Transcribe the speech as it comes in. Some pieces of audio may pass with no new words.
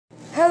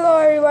Hello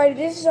everybody,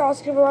 this is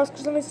Oscar for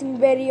Oscar's Missing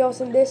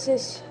Videos, and this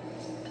is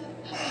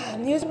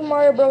New Super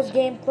Mario Bros.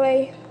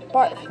 Gameplay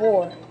Part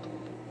 4.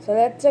 So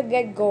let's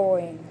get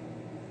going.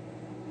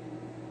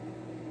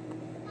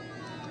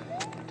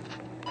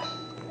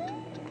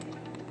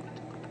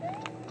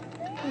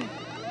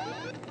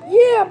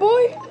 Yeah,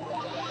 boy!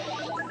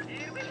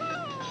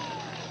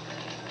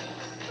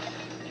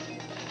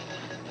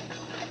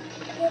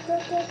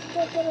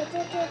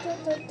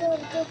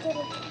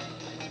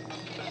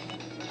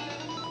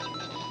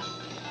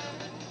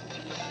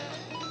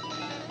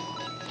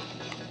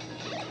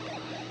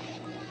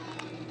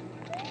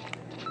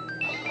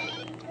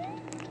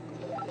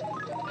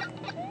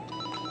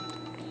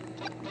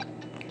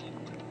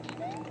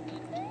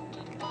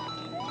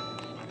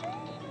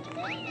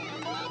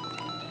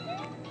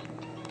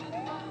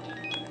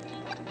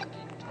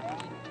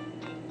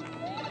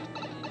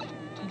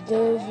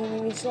 This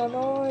is so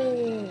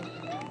annoying.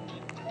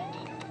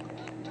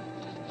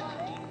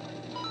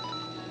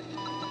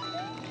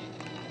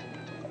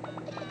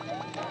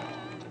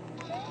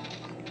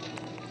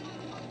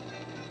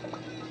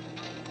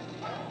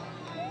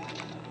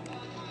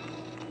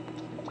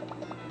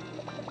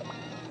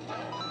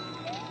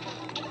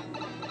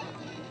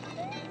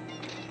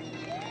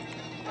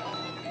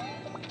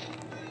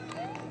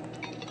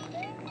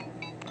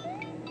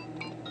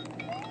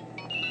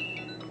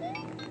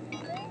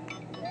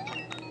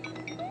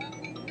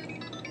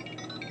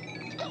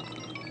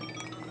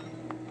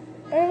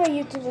 Anyway,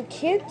 you to the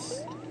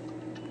kids.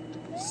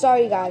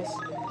 Sorry, guys.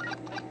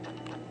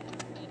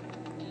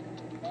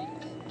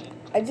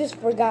 I just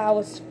forgot I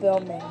was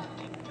filming.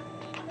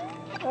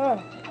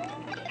 Oh,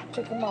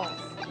 check them off.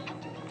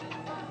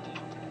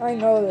 I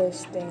know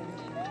this thing.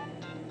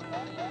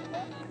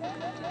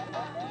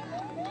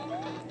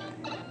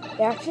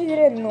 I actually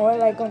didn't know it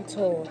like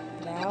until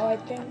now, I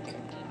think.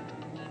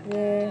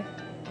 Yeah,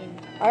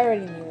 I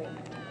already knew it.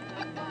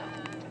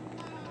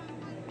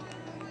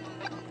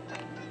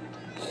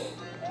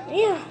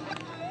 Yeah.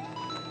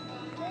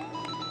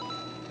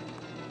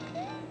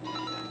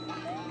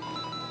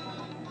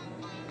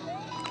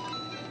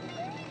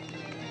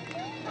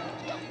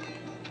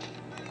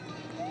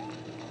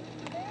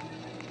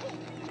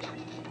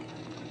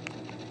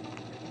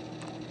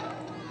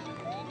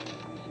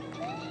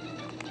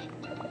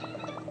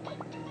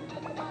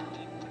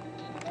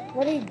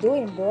 What are you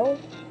doing, bro?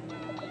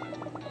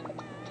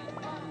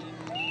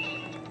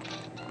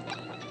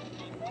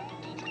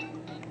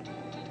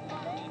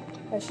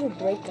 I should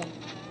break them.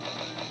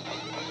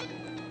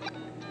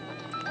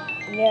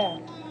 Yeah.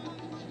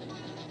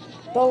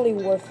 Totally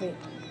worth it.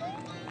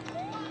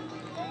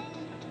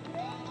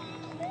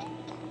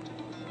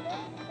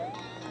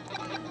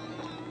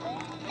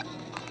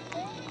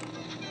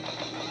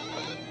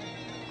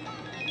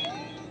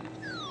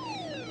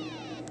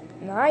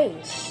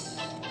 Nice.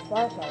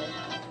 Flower.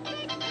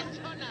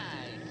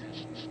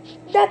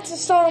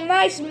 That's so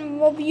nice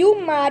of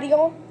you,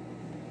 Mario.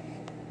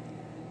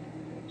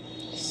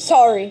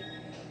 Sorry.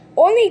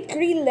 Only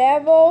 3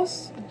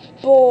 levels?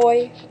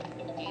 Boy.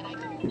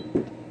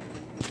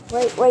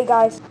 Wait,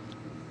 guys.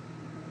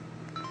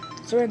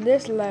 So we're in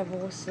this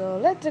level, so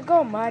let's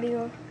go,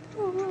 Mario.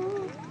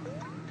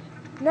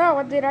 Now,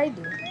 what did I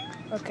do?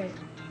 Okay.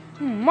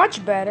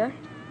 Much better.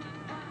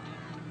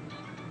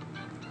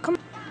 Come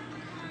on.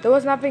 There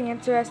was nothing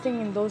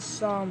interesting in those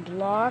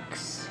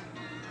blocks.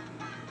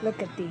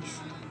 Look at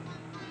these.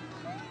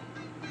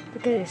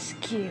 Look at his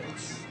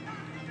skills.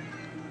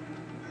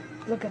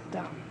 Look at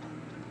them.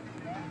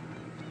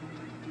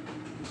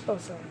 Oh,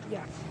 sorry.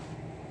 Yeah.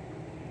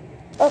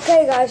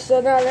 Okay, guys.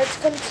 So now let's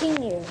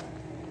continue.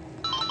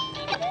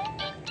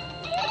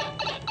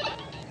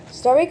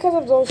 Sorry because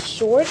of those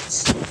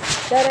shorts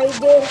that I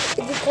did. It's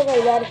because my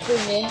dad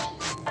came in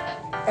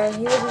and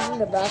he was using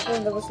the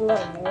bathroom. There was a lot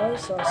of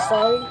noise, so I'm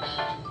sorry.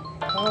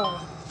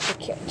 I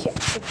can't get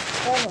the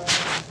camera.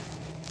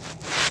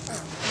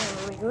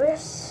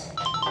 This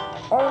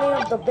only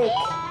on the big.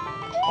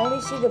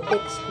 Only see the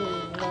big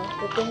screen, you know,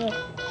 the thing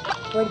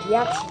where the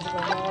action's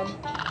going on.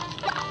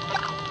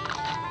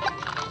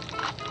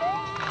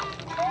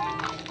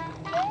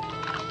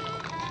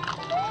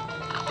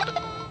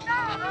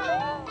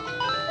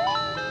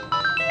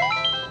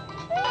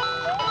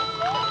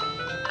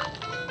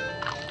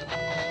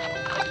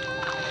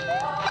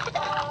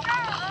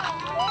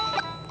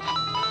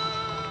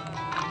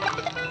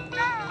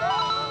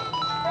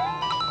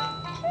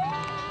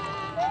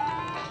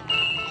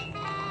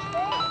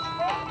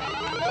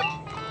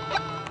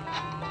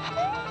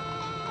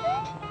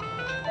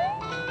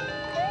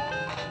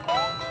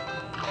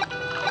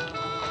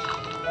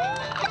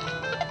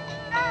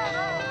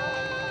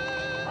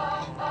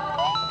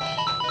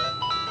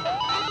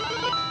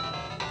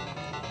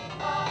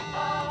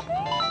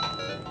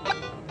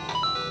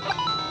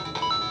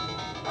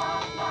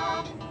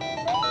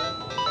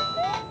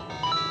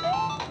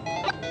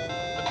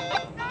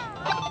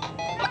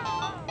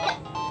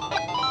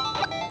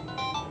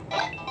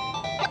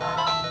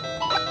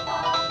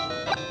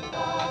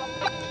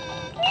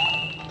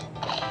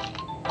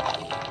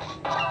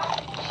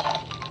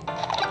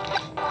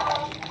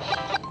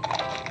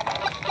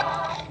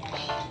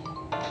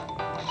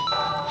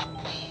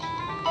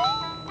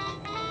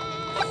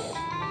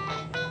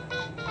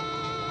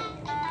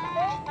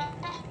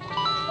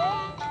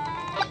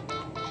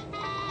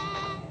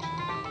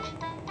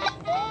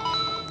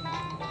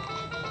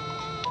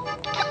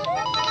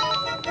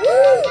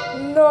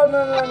 Oh,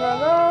 no, no, no,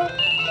 no.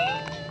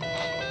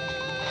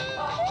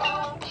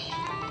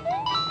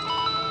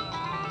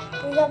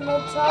 We have no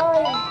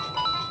time.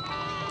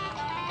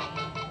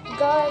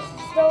 Guys,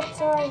 there's no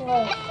time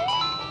left.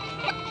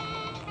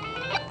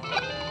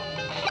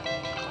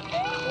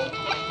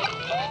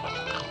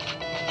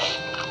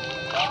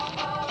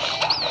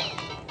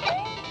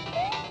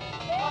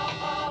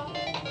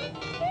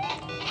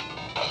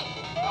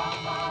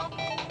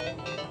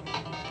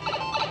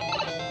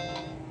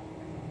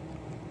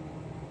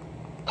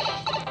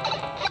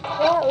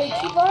 What? We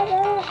keep on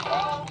there?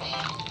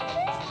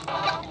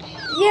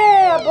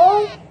 Yeah,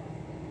 boy.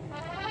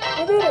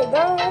 We did it,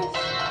 guys.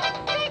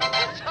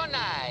 So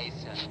nice.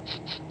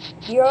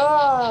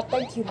 Yeah,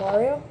 thank you,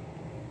 Mario.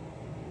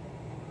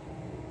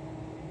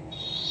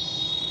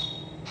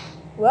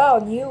 Well,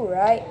 new,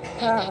 right?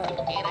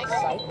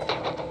 Psych.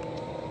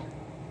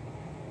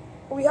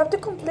 We have to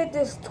complete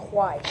this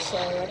twice, so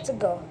let's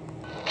go.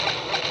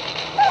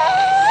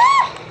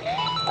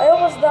 I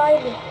almost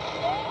died.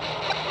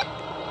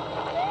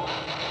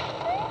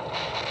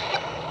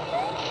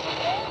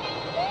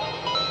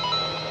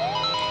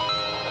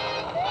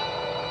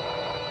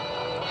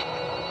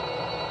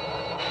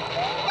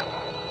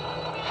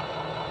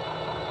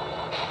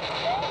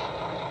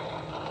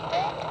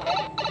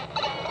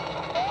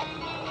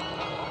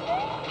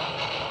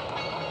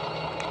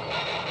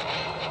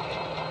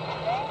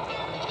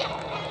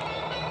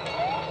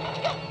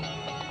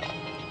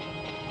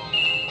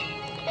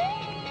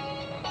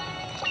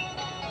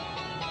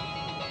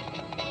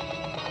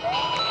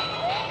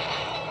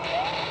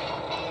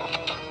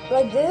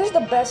 Like, this is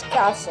the best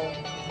castle.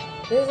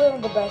 This is one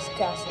of the best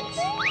castles.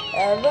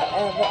 Ever.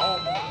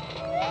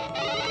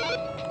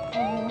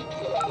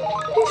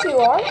 Yes, you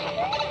are.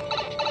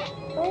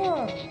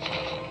 Oh.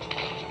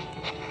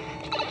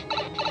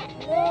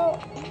 No.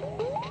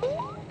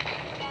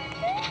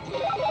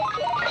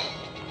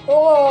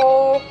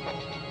 Hello.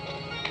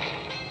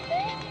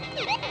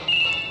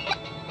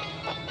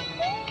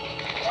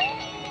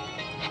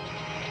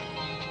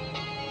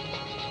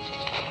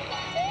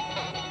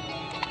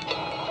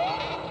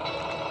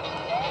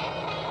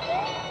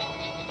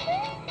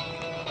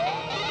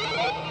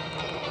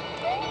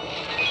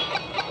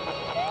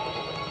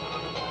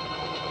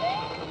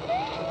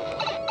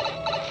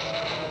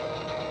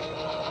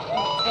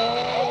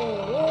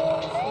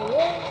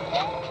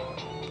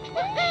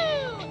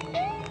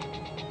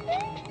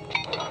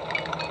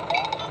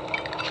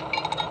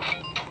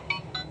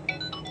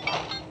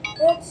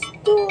 Let's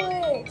do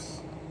it!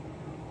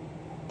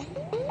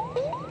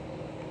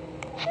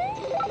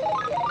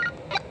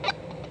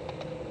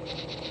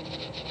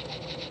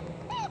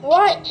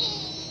 What?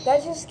 Did I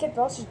just skip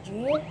Bowser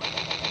Jr.?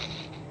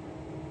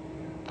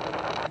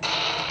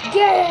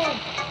 Get him!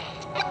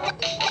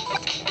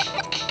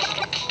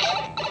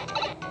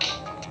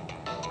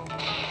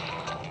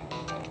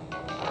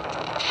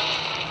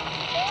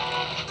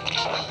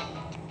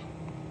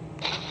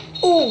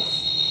 Oof!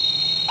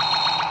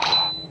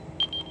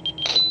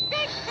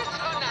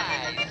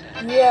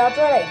 Yeah, that's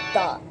what I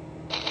thought.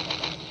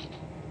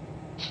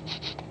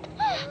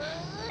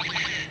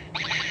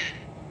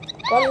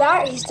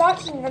 Well, he's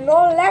talking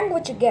another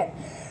language again.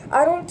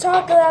 I don't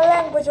talk that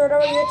language,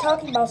 whatever you're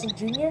talking about,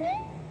 Junior.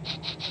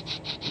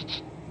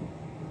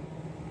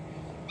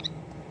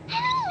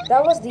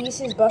 That was the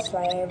easiest bus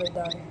fight I ever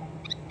done.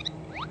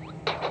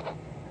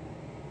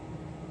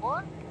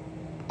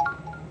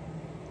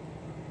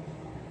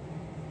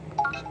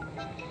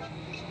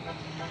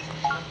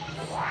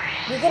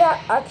 You could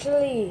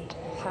actually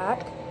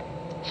hack.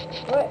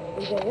 What?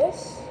 We did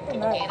this? Oh,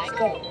 nice. It's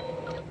good.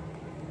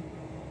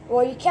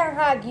 Well, you can't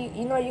hack.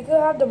 You know, you could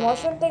have the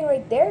mushroom thing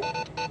right there.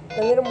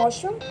 The little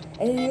mushroom.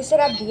 And you use it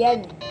at the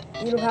end.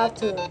 You don't have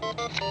to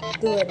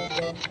do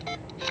anything.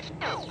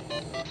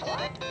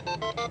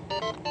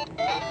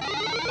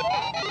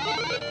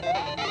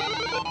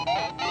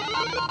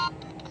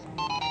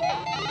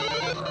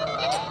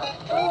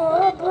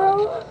 Oh,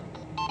 bro.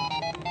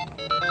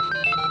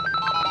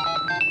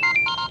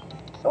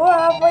 Oh,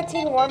 I have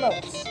 14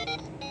 warm-ups.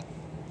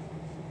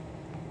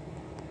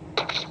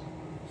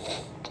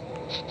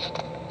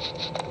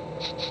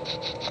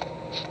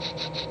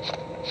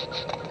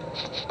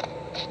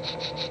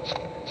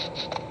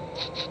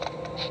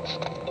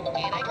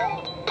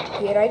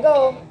 Here I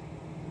go.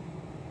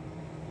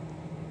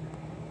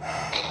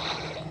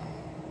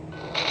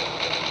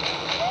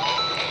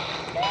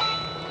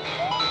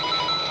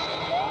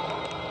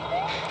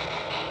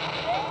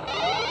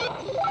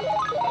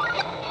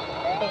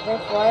 Okay,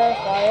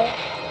 fire.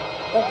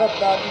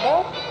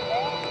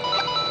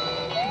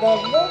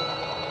 Dunda.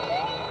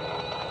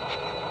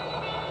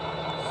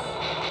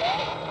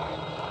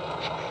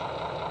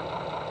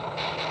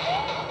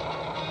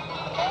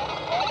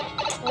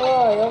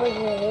 Oh, I always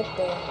get hit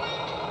there.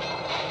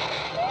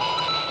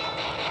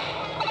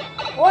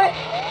 What?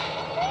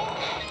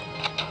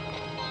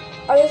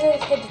 I just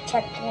hit the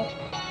checkpoint.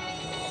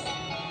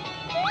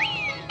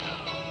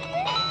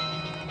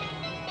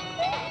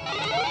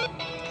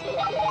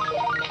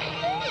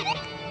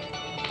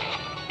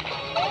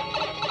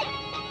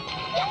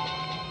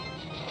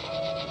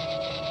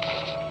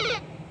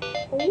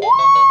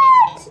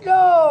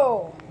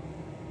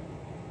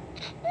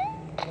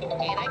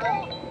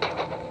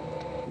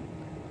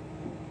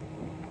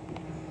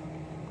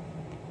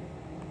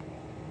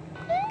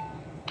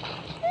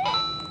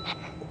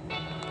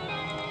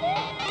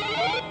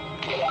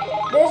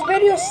 This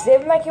video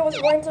seemed like it was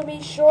going to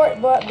be short,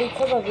 but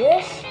because of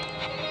this,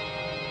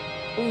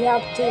 we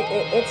have to,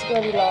 it's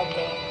gonna be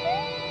longer.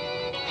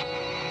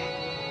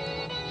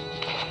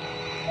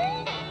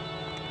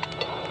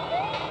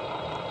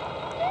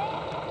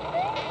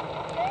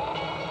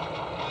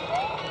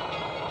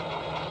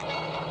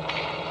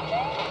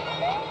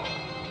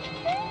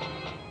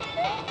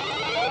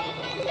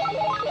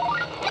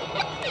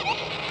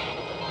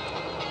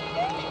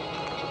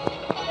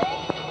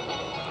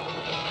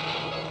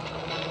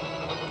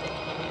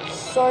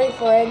 Sorry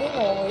for any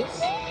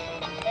noise.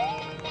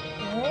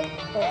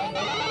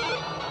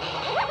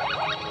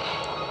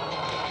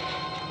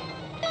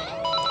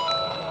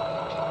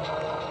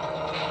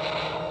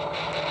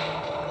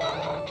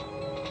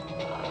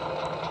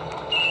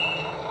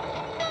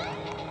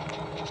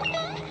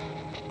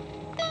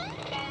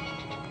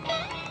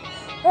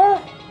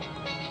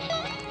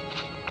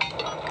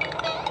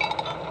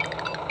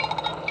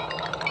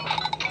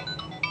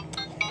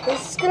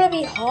 This is gonna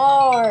be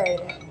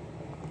hard.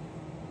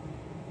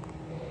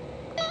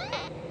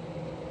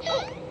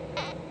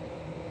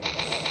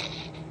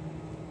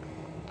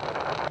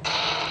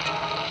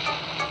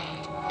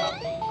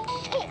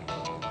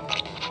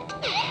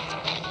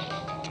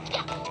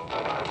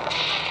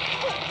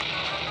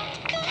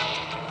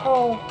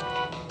 Oh.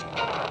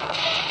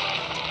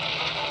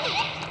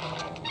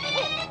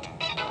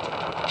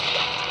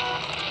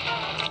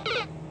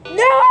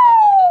 No!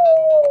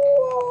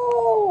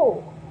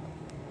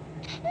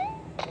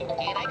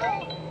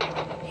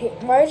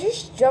 Mario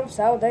just jumps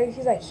out. Then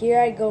he's like, here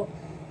I go.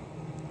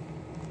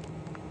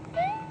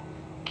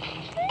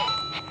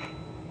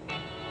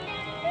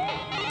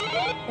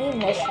 Hey,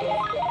 mushroom.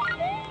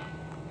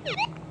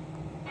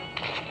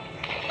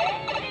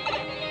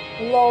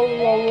 Lol,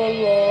 lol, lol,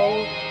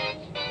 lol.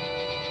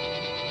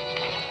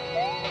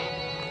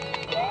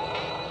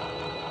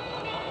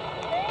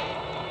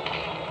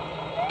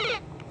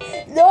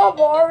 No,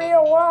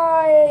 Mario,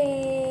 why?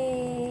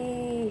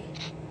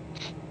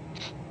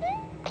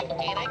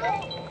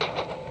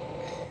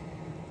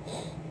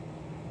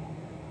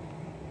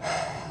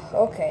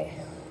 Okay,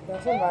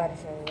 that's a bad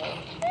thing.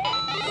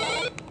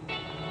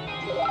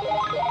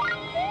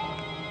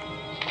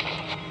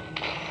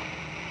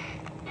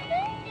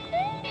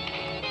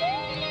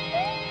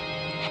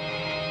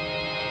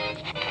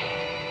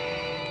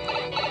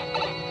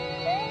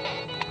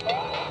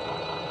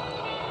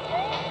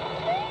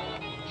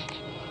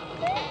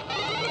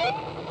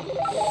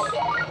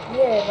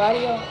 Yeah,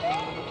 Mario.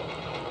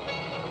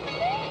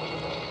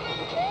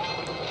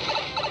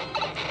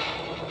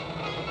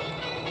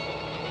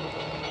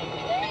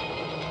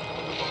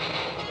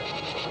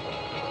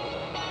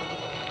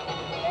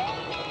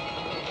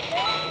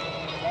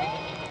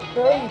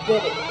 Girl, you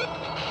did it.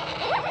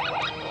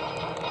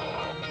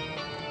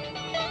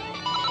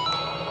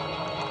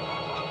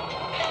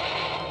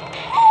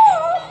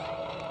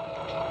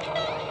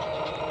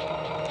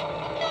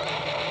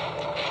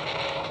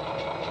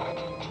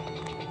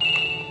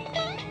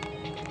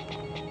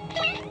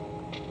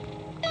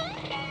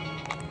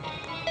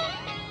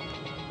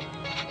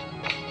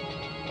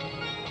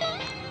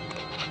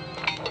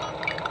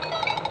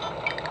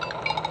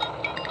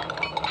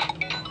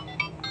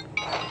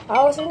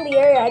 I was in the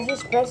area, I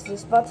just pressed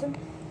this button,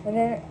 and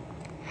then it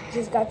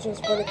just got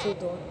transported to the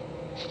door.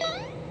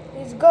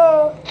 Let's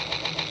go!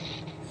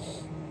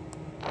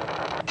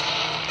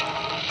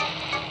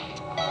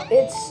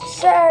 It's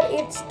sad,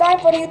 it's time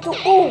for you to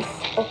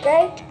oof,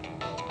 okay?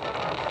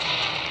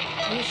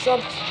 You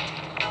shoved.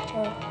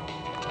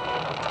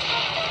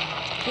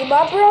 You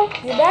mad, bro?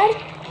 You mad?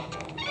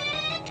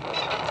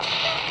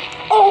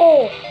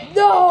 Oh,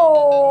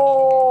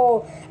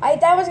 no! I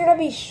thought it was gonna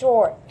be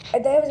short. I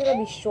thought it was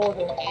gonna be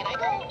shorter.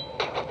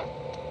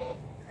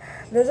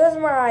 This is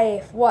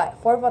my, what,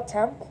 4th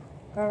attempt?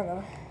 I don't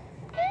know.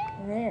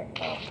 There we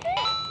go.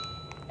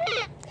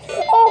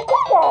 Oh,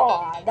 come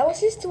on! That was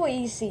just too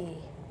easy.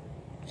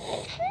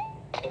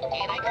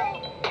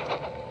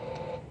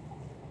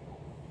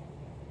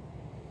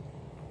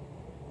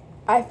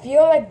 I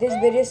feel like this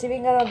video is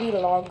even gonna be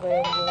longer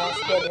than the last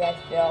video I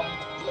filmed.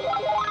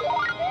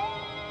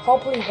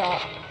 Hopefully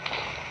not.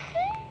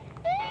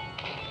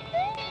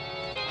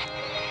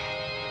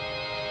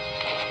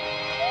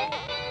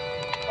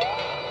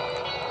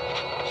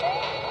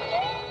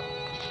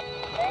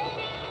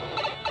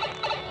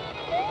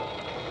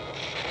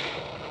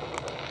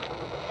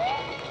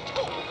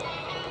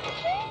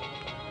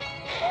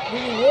 Do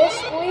this,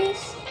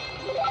 please.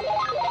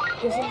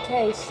 Just in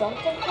case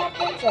something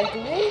happens, I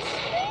do this.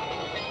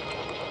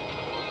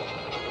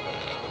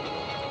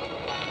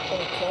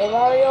 Okay,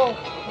 Mario,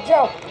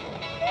 jump.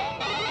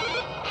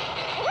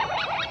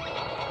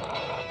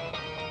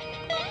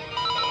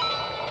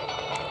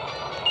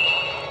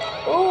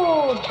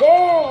 Ooh,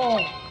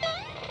 damn.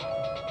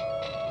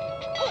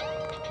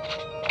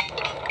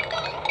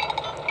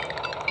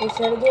 We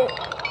should do it.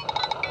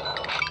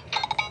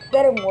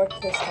 That didn't work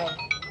this time.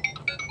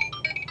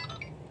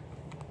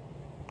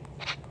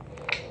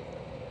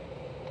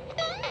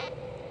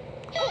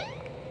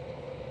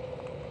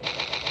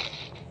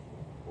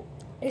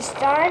 It's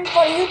time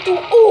for you to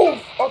oof.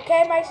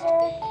 Okay, my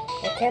son?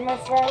 Okay, my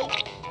friend?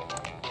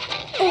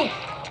 Oof.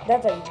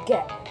 That's what you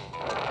get.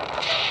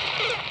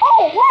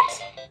 Oh,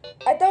 what?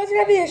 I thought it was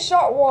gonna be a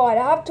short one.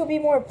 I have to be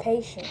more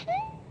patient.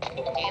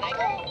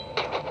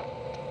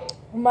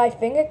 My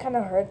finger kind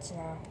of hurts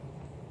now.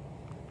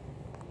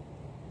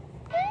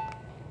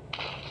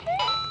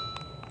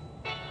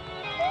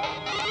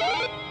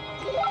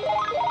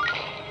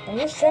 I'm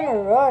just trying to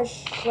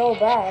rush so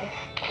bad.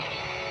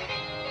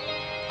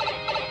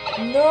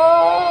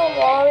 No,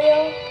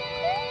 Mario.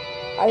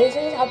 I just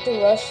have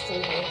to rush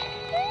through here.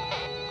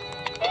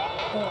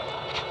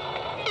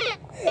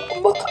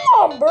 But come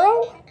on,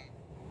 bro.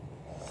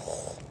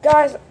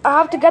 Guys, I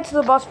have to get to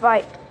the boss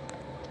fight.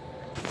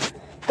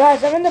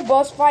 Guys, I'm in the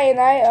boss fight and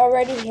I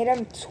already hit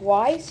him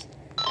twice.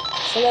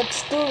 So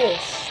let's do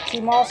this.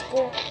 Team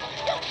Oscar.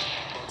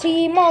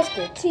 Team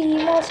Oscar.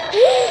 Team Oscar.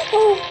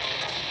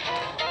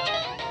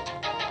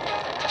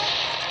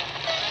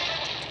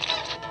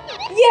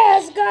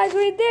 Yes, guys,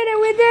 we did it.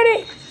 We did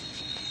it.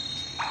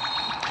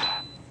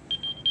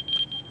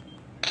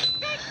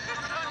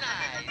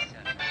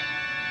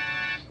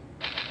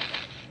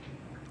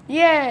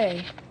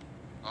 Yay.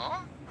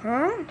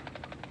 Huh?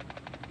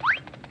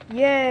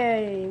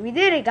 Yay. We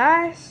did it,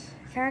 guys.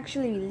 I can't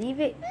actually believe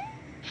it.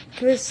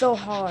 It was so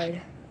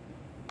hard.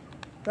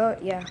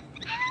 But yeah.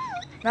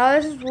 Now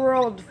this is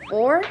World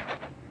 4.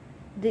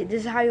 This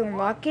is how you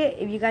unlock it.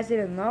 If you guys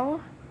didn't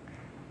know.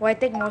 Well, I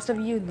think most of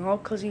you know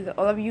because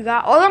all of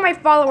my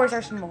followers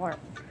are smart.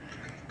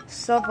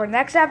 So for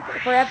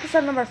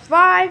episode number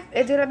 5,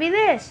 it's gonna be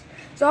this.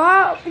 So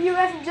I hope you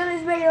guys enjoyed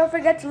this video. Don't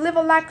forget to leave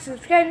a like,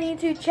 subscribe to the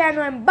YouTube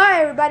channel, and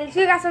bye everybody. See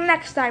you guys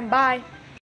next time. Bye.